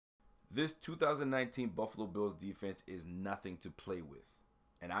This 2019 Buffalo Bills defense is nothing to play with,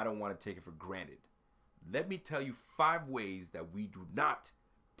 and I don't want to take it for granted. Let me tell you 5 ways that we do not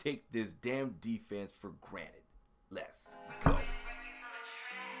take this damn defense for granted. Let's go.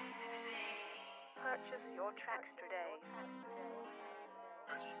 Purchase your tracks today.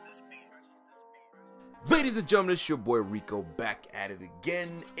 Ladies and gentlemen, it's your boy Rico back at it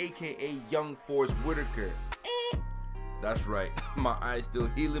again, aka Young Forrest Whitaker. That's right, my eye's still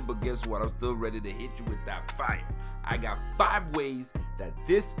healing, but guess what? I'm still ready to hit you with that fire. I got 5 ways that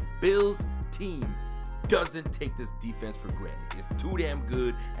this Bills team doesn't take this defense for granted. It's too damn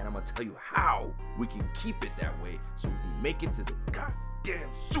good, and I'm gonna tell you how we can keep it that way so we can make it to the goddamn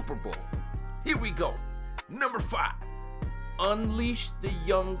Super Bowl. Here we go. Number 5, unleash the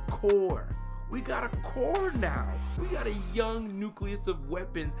young core. We got a core now. We got a young nucleus of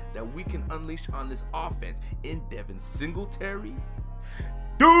weapons that we can unleash on this offense in Devin Singletary,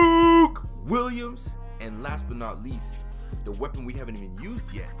 Duke Williams, and last but not least, the weapon we haven't even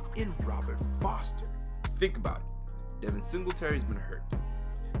used yet in Robert Foster. Think about it. Devin Singletary has been hurt.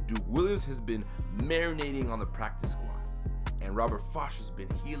 Duke Williams has been marinating on the practice squad. And Robert Foster's been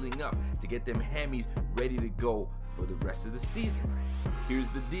healing up to get them hammies ready to go for the rest of the season. Here's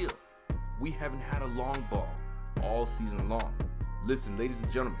the deal. We haven't had a long ball all season long. Listen, ladies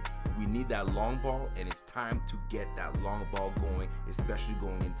and gentlemen, we need that long ball, and it's time to get that long ball going, especially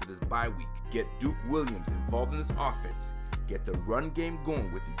going into this bye week. Get Duke Williams involved in this offense. Get the run game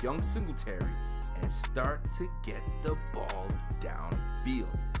going with the young Singletary, and start to get the ball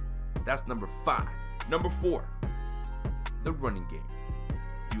downfield. That's number 5. Number 4, the running game.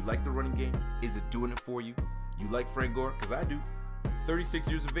 Do you like the running game? Is it doing it for you? You like Frank Gore? Because I do. 36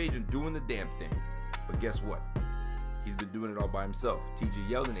 years of age and doing the damn thing. But guess what? He's been doing it all by himself. TJ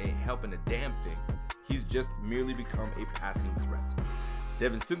Yeldon ain't helping a damn thing. He's just merely become a passing threat.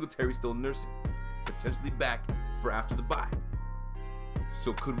 Devin Singletary still nursing, potentially back for after the bye.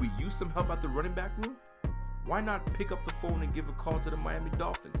 So could we use some help at the running back room? Why not pick up the phone and give a call to the Miami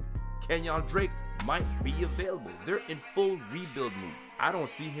Dolphins? Kenyon Drake might be available. They're in full rebuild move. I don't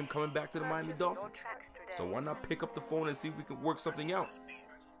see him coming back to the Miami Dolphins. So why not pick up the phone and see if we can work something out?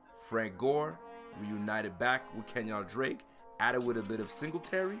 Frank Gore reunited back with Kenyon Drake, added with a bit of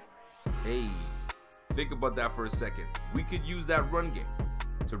Singletary. Hey, think about that for a second. We could use that run game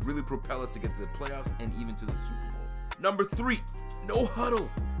to really propel us to get to the playoffs and even to the Super Bowl. Number 3, no huddle.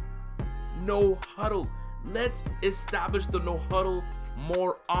 No huddle. Let's establish the no huddle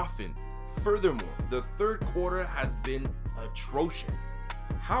more often. Furthermore, the third quarter has been atrocious.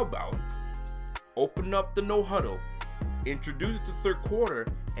 How about open up the no huddle, introduce it to third quarter,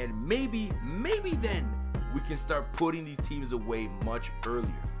 and maybe then we can start putting these teams away much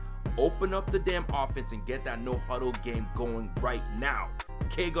earlier. Open up the damn offense and get that no huddle game going right now.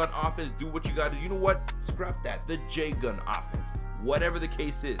 K-gun offense, do what you gotta do. You know what? Scrap that. The J-gun offense. Whatever the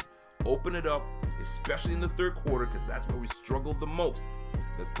case is, open it up, especially in the third quarter, because that's where we struggle the most.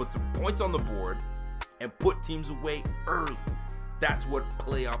 Let's put some points on the board and put teams away early. That's what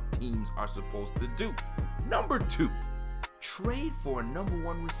playoff teams are supposed to do. Number 2, trade for a number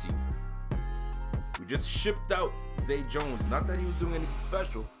 1 receiver. We just shipped out Zay Jones. Not that he was doing anything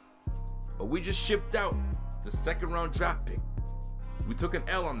special, but we just shipped out the 2nd round draft pick. We took an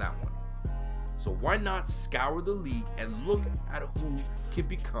L on that one. So why not scour the league and look at who can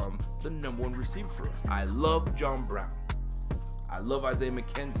become the number 1 receiver for us? I love John Brown. I love Isaiah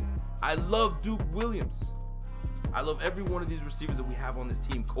McKenzie. I love Duke Williams. I love every one of these receivers that we have on this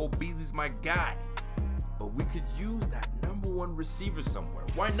team. Cole Beasley's my guy. But we could use that number 1 receiver somewhere.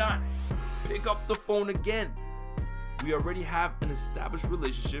 Why not? Pick up the phone again. We already have an established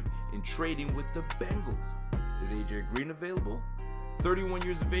relationship in trading with the Bengals. Is AJ Green available? 31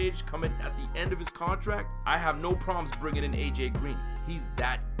 years of age, coming at the end of his contract. I have no problems bringing in AJ Green. He's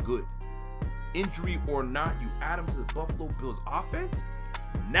that good. Injury or not, you add him to the Buffalo Bills offense.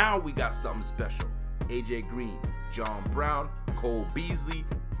 Now we got something special. AJ Green, John Brown, Cole Beasley,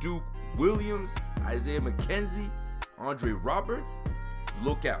 Duke Williams, Isaiah McKenzie, Andre Roberts.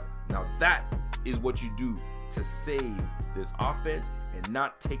 Look out. Now that is what you do to save this offense and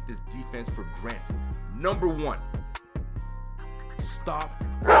not take this defense for granted. Number 1, stop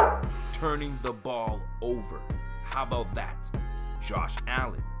turning the ball over. How about that? Josh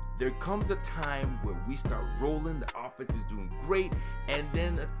Allen. There comes a time where we start rolling, the offense is doing great, and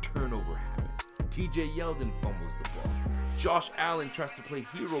then a turnover happens. TJ Yeldon fumbles the ball. Josh Allen tries to play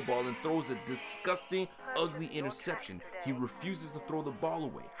hero ball and throws a disgusting, ugly interception. He refuses to throw the ball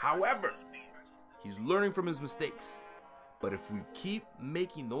away. However, he's learning from his mistakes. But if we keep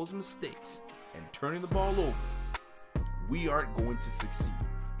making those mistakes and turning the ball over, we aren't going to succeed.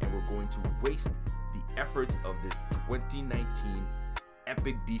 And we're going going to waste the efforts of this 2019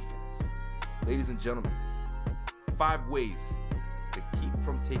 epic defense. Ladies and gentlemen, 5 ways to keep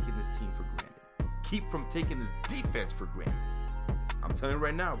from taking this team for granted. Keep from taking this defense for granted. I'm telling you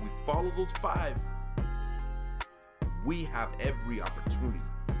right now, we follow those 5, we have every opportunity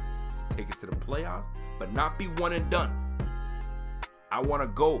to take it to the playoffs, but not be one and done. I want to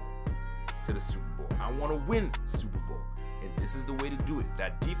go to the Super Bowl. I want to win the Super Bowl. And this is the way to do it.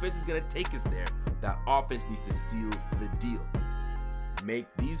 That defense is going to take us there. That offense needs to seal the deal. Make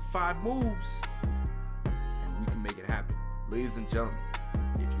these 5 moves, and we can make it happen. Ladies and gentlemen,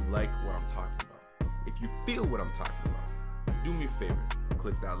 if you like what I'm talking about, if you feel what I'm talking about, do me a favor.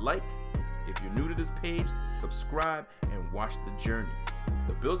 Click that like. If you're new to this page, subscribe and watch the journey.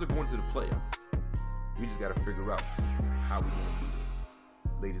 The Bills are going to the playoffs. We just got to figure out how we're going to do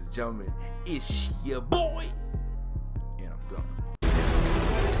it. Ladies and gentlemen, it's your boy, and I'm gone.